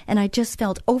 And I just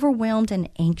felt overwhelmed and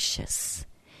anxious.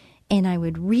 And I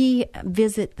would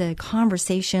revisit the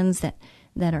conversations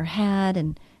that are had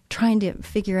and trying to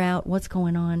figure out what's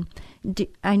going on.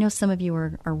 I know some of you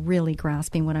are really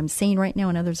grasping what I'm saying right now,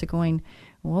 and others are going,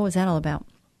 what was that all about?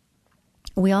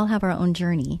 We all have our own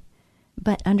journey,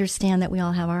 but understand that we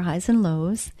all have our highs and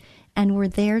lows. And we're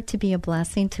there to be a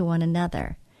blessing to one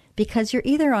another, because you're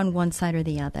either on one side or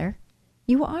the other.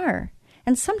 You are.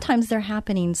 And sometimes they're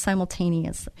happening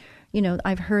simultaneously. You know,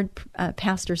 I've heard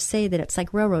pastors say that it's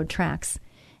like railroad tracks.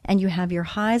 And you have your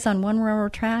highs on one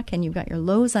railroad track and you've got your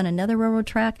lows on another railroad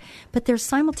track. But they're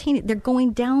simultaneous. They're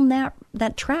going down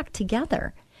that track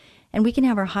together. And we can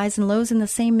have our highs and lows in the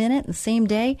same minute, the same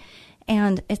day.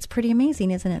 And it's pretty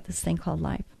amazing, isn't it, this thing called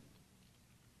life?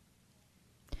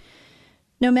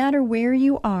 No matter where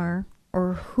you are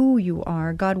or who you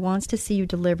are, God wants to see you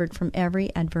delivered from every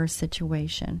adverse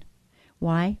situation.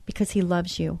 Why? Because he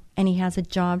loves you, and he has a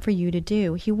job for you to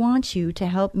do. He wants you to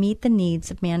help meet the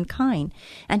needs of mankind,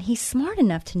 and he's smart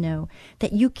enough to know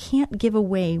that you can't give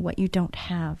away what you don't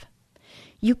have.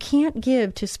 You can't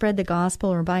give to spread the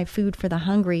gospel or buy food for the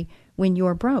hungry when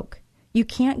you're broke. You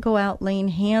can't go out laying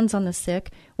hands on the sick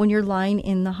when you're lying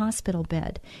in the hospital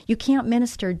bed. You can't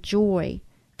minister joy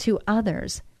to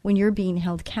others when you're being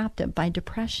held captive by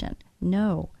depression.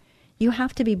 No, you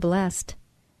have to be blessed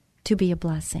to be a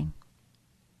blessing.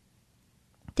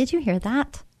 Did you hear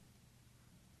that?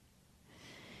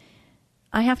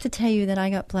 I have to tell you that I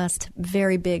got blessed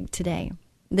very big today.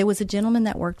 There was a gentleman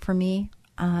that worked for me.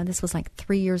 This was like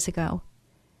 3 years ago.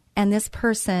 And this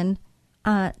person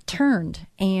turned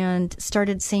and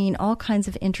started saying all kinds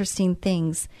of interesting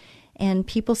things. And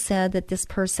people said that this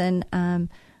person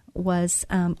was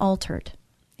altered.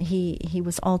 He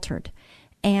was altered.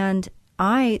 And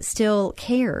I still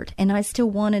cared, and I still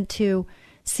wanted to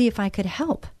see if I could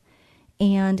help.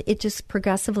 And it just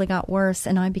progressively got worse,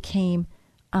 and I became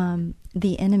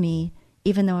the enemy,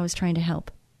 even though I was trying to help.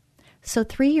 So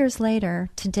 3 years later,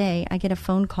 today, I get a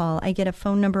phone call. I get a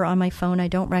phone number on my phone I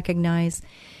don't recognize.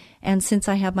 And since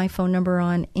I have my phone number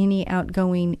on any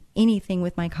outgoing anything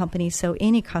with my company, so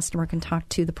any customer can talk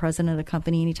to the president of the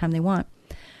company anytime they want,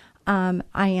 I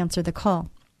answered the call.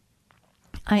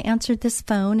 I answered this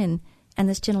phone, and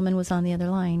this gentleman was on the other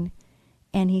line.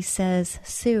 And he says,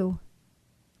 Sue,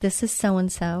 this is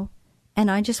so-and-so, and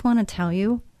I just want to tell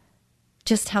you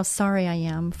just how sorry I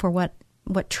am for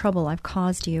what trouble I've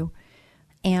caused you.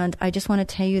 And I just want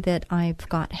to tell you that I've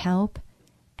got help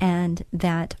and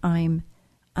that I'm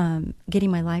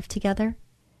getting my life together.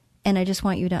 And I just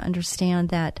want you to understand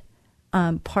that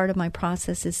part of my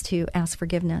process is to ask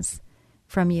forgiveness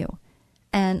from you.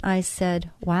 And I said,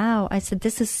 wow. I said,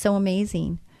 this is so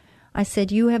amazing. I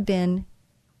said, you have been,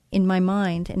 in my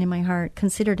mind and in my heart,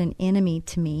 considered an enemy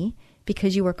to me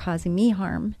because you were causing me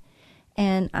harm.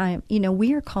 And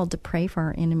we are called to pray for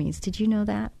our enemies. Did you know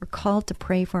that? We're called to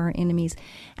pray for our enemies.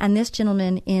 And this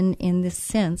gentleman, in this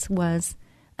sense, was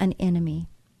an enemy.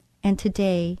 And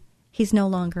today, he's no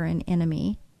longer an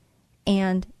enemy.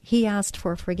 And he asked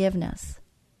for forgiveness.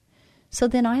 So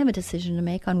then I have a decision to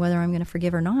make on whether I'm going to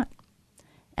forgive or not.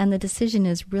 And the decision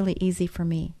is really easy for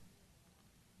me.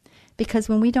 Because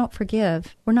when we don't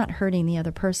forgive, we're not hurting the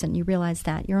other person. You realize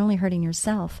that. You're only hurting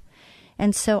yourself.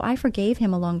 And so I forgave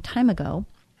him a long time ago.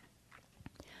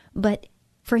 But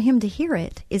for him to hear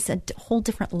it is a whole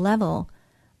different level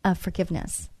of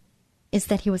forgiveness. Is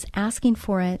that he was asking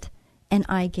for it and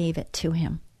I gave it to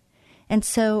him. And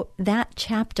so that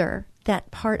chapter,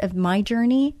 that part of my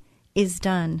journey is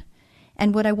done.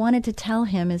 And what I wanted to tell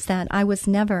him is that I was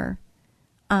never,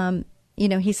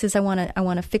 he says, I want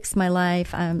to fix my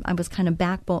life. I was kind of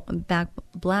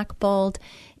blackballed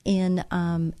in,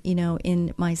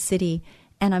 in my city,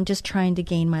 and I'm just trying to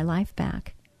gain my life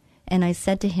back. And I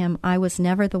said to him, I was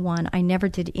never the one. I never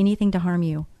did anything to harm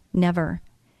you. Never.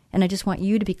 And I just want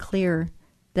you to be clear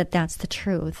that that's the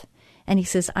truth. And he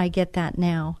says, I get that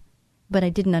now, but I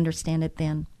didn't understand it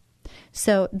then.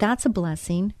 So that's a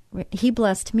blessing. He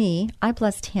blessed me. I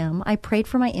blessed him. I prayed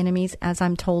for my enemies as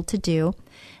I'm told to do.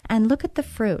 And look at the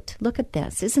fruit. Look at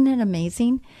this. Isn't it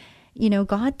amazing?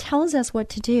 God tells us what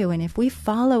to do. And if we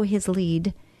follow his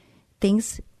lead,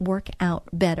 things work out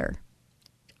better.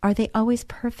 Are they always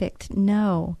perfect?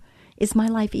 No. Is my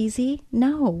life easy?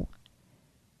 No.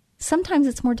 Sometimes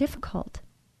it's more difficult.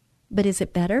 But is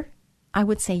it better? I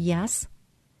would say yes.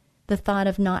 The thought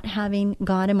of not having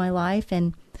God in my life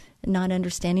and not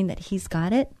understanding that he's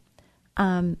got it,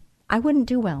 I wouldn't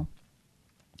do well.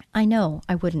 I know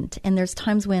I wouldn't. And there's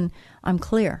times when I'm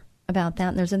clear about that.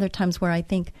 And there's other times where I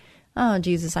think, oh,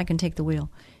 Jesus, I can take the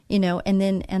wheel. And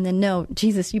then no,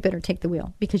 Jesus, you better take the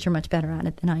wheel because you're much better at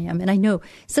it than I am. And I know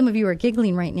some of you are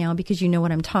giggling right now because you know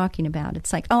what I'm talking about.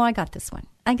 It's like, oh, I got this one.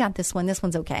 I got this one. This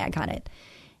one's okay. I got it.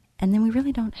 And then we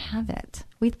really don't have it.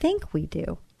 We think we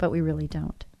do, but we really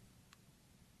don't.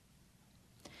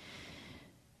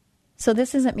 So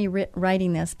this isn't me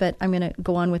writing this, but I'm going to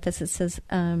go on with this. It says,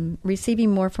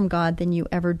 receiving more from God than you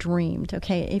ever dreamed.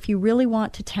 Okay, if you really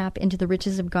want to tap into the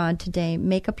riches of God today,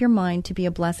 make up your mind to be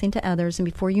a blessing to others, and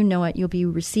before you know it, you'll be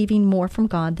receiving more from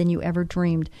God than you ever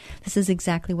dreamed. This is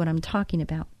exactly what I'm talking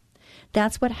about.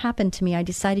 That's what happened to me. I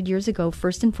decided years ago,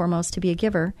 first and foremost, to be a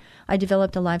giver. I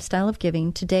developed a lifestyle of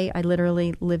giving. Today, I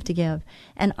literally live to give.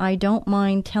 And I don't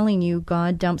mind telling you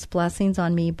God dumps blessings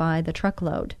on me by the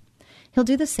truckload. He'll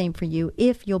do the same for you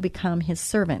if you'll become his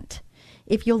servant.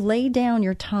 If you'll lay down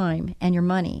your time and your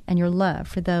money and your love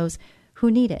for those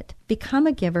who need it. Become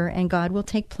a giver and God will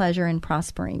take pleasure in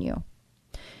prospering you.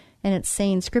 And it's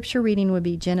saying scripture reading would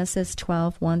be Genesis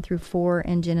 12, 1 through 4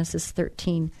 and Genesis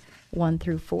 13, 1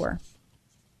 through 4.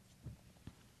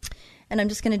 And I'm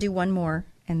just going to do one more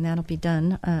and that'll be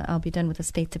done. I'll be done with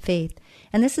this faith to faith.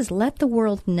 And this is let the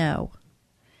world know.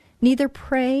 Neither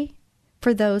pray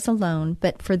for those alone,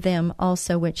 but for them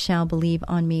also which shall believe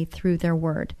on me through their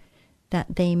word,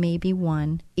 that they may be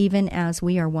one, even as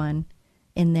we are one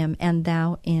in them, and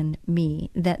thou in me,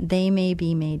 that they may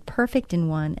be made perfect in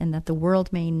one, and that the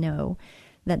world may know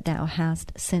that thou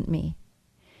hast sent me.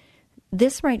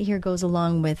 This right here goes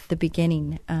along with the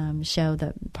beginning show,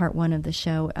 the part 1 of the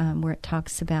show, where it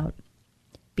talks about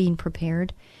being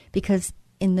prepared, because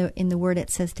in the word it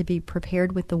says to be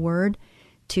prepared with the word,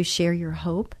 to share your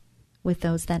hope with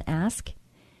those that ask.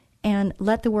 And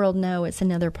let the world know it's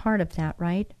another part of that,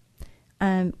 right?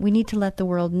 We need to let the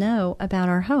world know about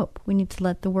our hope. We need to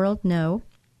let the world know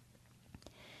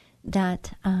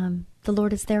that the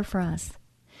Lord is there for us.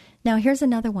 Now, here's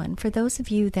another one. For those of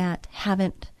you that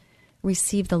haven't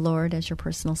received the Lord as your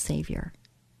personal Savior,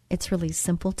 it's really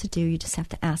simple to do. You just have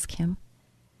to ask him.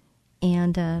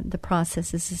 And the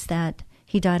process is that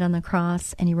he died on the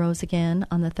cross and he rose again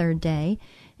on the third day.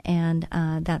 And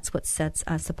that's what sets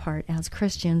us apart as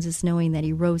Christians, is knowing that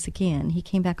he rose again. He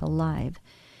came back alive.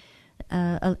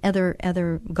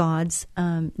 Other gods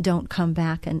don't come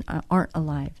back and aren't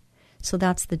alive. So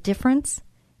that's the difference.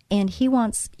 And he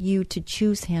wants you to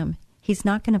choose him. He's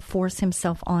not going to force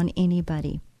himself on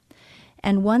anybody.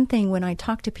 And one thing, when I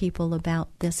talk to people about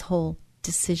this whole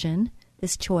decision,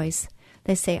 this choice,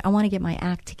 they say, I want to get my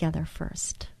act together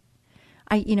first.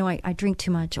 I drink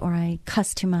too much, or I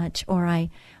cuss too much, or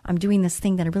I'm doing this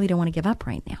thing that I really don't want to give up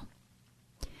right now.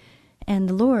 And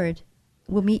the Lord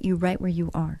will meet you right where you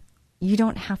are. You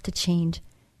don't have to change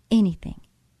anything.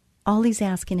 All he's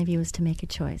asking of you is to make a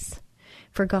choice.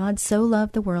 For God so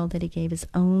loved the world that he gave his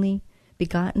only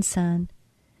begotten Son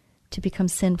to become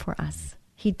sin for us.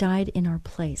 He died in our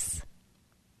place.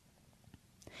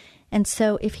 And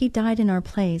so if he died in our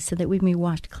place so that we may be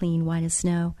washed clean, white as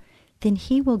snow, then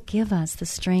he will give us the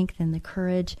strength and the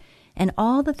courage and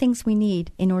all the things we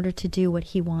need in order to do what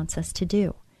he wants us to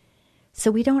do. So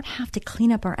we don't have to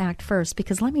clean up our act first,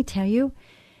 because let me tell you,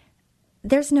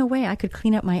 there's no way I could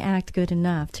clean up my act good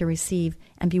enough to receive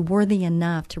and be worthy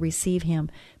enough to receive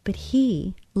him. But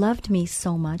he loved me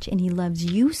so much, and he loves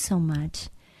you so much,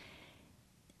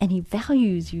 and he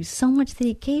values you so much that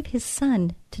he gave his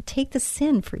Son to take the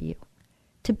sin for you,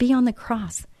 to be on the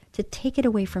cross, to take it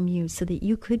away from you so that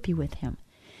you could be with him.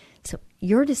 So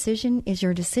your decision is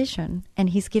your decision, and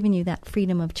he's given you that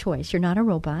freedom of choice. You're not a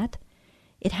robot.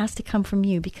 It has to come from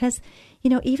you, because,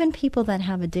 even people that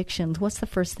have addictions, what's the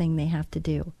first thing they have to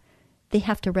do? They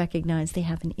have to recognize they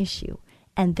have an issue,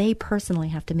 and they personally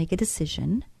have to make a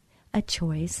decision, a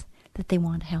choice, that they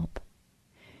want help.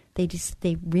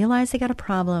 They realize they got a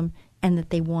problem and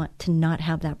that they want to not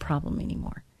have that problem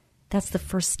anymore. That's the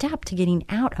first step to getting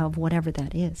out of whatever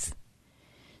that is.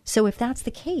 So if that's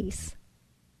the case,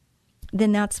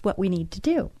 then that's what we need to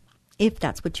do, if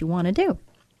that's what you want to do.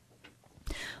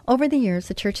 Over the years,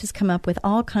 the church has come up with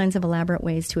all kinds of elaborate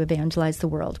ways to evangelize the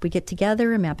world. We get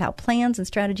together and map out plans and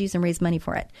strategies and raise money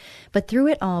for it. But through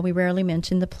it all, we rarely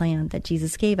mention the plan that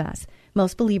Jesus gave us.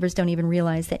 Most believers don't even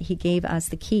realize that he gave us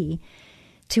the key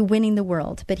to winning the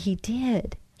world, but he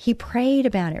did. He prayed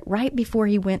about it right before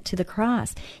he went to the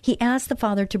cross. He asked the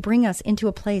Father to bring us into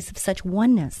a place of such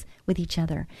oneness with each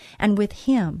other and with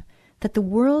him that the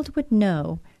world would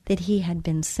know that he had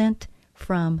been sent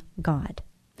from God.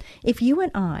 If you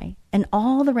and I and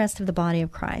all the rest of the body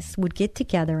of Christ would get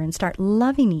together and start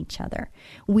loving each other,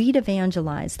 we'd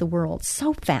evangelize the world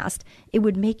so fast it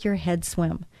would make your head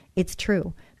swim. It's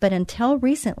true. But until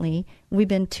recently, we've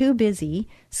been too busy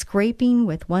scraping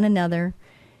with one another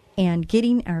and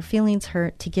getting our feelings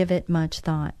hurt to give it much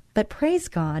thought. But praise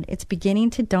God, it's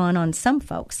beginning to dawn on some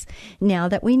folks now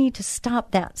that we need to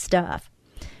stop that stuff.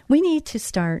 We need to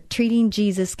start treating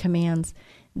Jesus' commands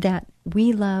that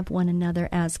we love one another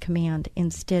as command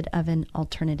instead of an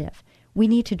alternative. We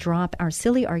need to drop our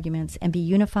silly arguments and be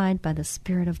unified by the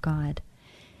Spirit of God.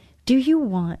 Do you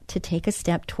want to take a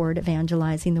step toward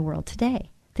evangelizing the world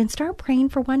today? Then start praying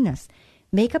for oneness.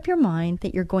 Make up your mind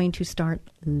that you're going to start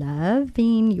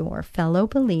loving your fellow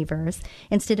believers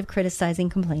instead of criticizing,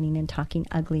 complaining, and talking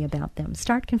ugly about them.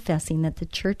 Start confessing that the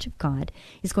Church of God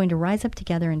is going to rise up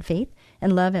together in faith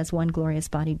and love as one glorious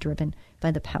body driven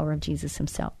by the power of Jesus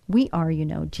himself. We are,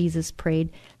 Jesus prayed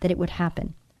that it would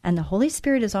happen, and the Holy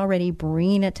Spirit is already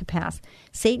bringing it to pass.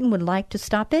 Satan would like to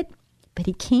stop it, but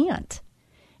he can't.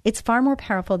 It's far more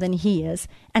powerful than he is,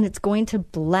 and it's going to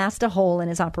blast a hole in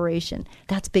his operation.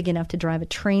 That's big enough to drive a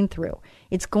train through.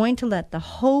 It's going to let the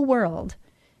whole world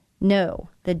know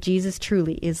that Jesus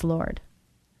truly is Lord.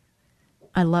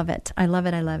 I love it. I love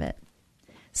it. I love it.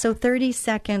 So 30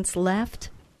 seconds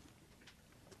left.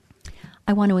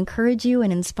 I want to encourage you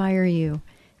and inspire you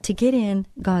to get in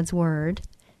God's Word,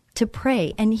 to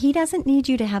pray. And he doesn't need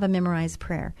you to have a memorized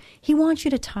prayer. He wants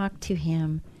you to talk to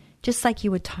him just like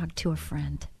you would talk to a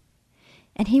friend.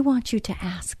 And he wants you to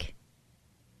ask.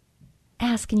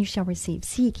 Ask and you shall receive.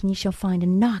 Seek and you shall find.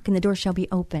 And knock and the door shall be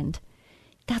opened.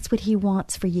 That's what he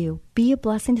wants for you. Be a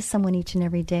blessing to someone each and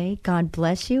every day. God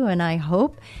bless you. And I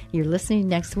hope you're listening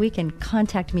next week. And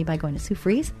contact me by going to Sue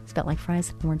Fries, spelled like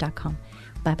fries, more.com.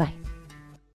 Bye-bye.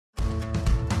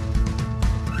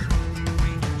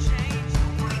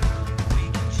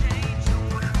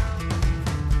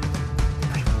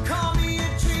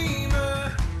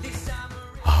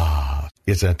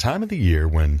 It's that time of the year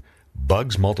when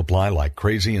bugs multiply like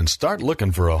crazy and start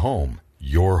looking for a home,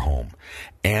 your home.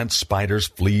 Ants, spiders,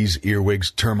 fleas,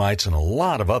 earwigs, termites, and a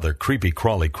lot of other creepy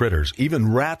crawly critters,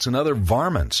 even rats and other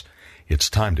varmints. It's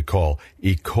time to call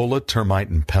Ecola Termite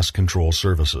and Pest Control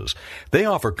Services. They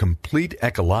offer complete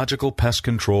ecological pest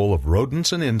control of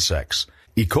rodents and insects.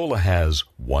 Ecola has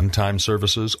one-time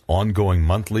services, ongoing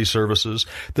monthly services,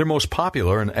 their most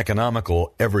popular and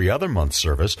economical every other month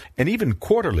service, and even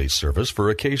quarterly service for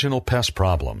occasional pest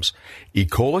problems.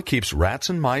 Ecola keeps rats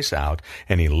and mice out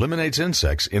and eliminates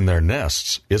insects in their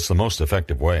nests. It's the most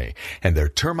effective way, and their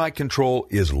termite control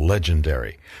is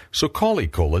legendary. So call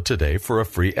Ecola today for a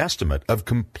free estimate of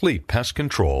complete pest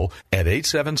control at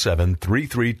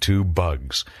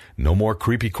 877-332-BUGS. No more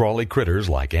creepy crawly critters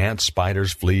like ants,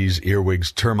 spiders, fleas,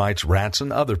 earwigs, termites, rats,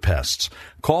 and other pests.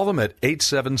 Call them at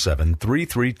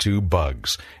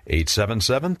 877-332-BUGS.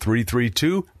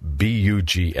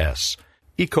 877-332-BUGS.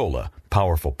 Ecola,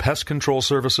 powerful pest control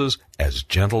services as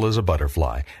gentle as a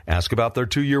butterfly. Ask about their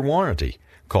 2-year warranty.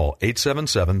 Call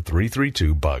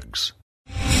 877-332-BUGS.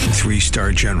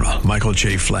 3-star General Michael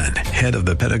J. Flynn, head of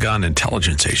the Pentagon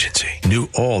Intelligence Agency, knew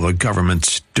all the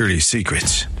government's dirty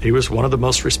secrets. He was one of the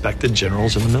most respected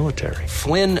generals in the military.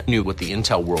 Flynn knew what the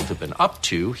intel world had been up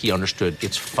to. He understood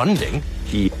its funding.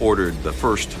 He ordered the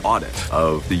first audit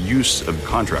of the use of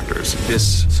contractors.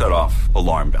 This set off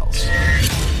alarm bells.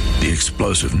 The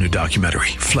explosive new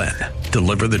documentary, Flynn,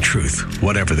 Deliver the Truth,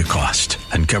 Whatever the Cost,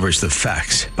 uncovers the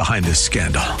facts behind this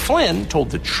scandal. Flynn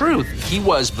told the truth. He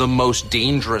was the most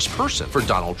dangerous person for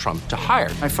Donald Trump to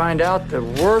hire. I find out the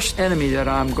worst enemy that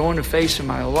I'm going to face in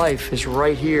my life is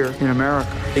right here in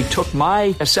America. They took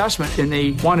my assessment and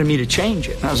they wanted me to change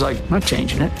it. And I was like, I'm not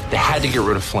changing it. They had to get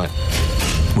rid of Flynn.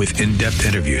 With in-depth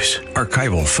interviews,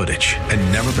 archival footage,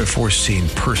 and never-before-seen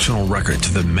personal records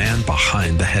of the man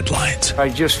behind the headlines. I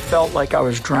just felt like I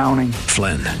was drowning.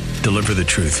 Flynn, Deliver the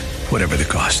Truth, Whatever the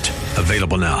Cost.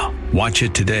 Available now. Watch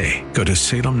it today. Go to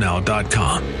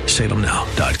salemnow.com.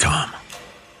 salemnow.com.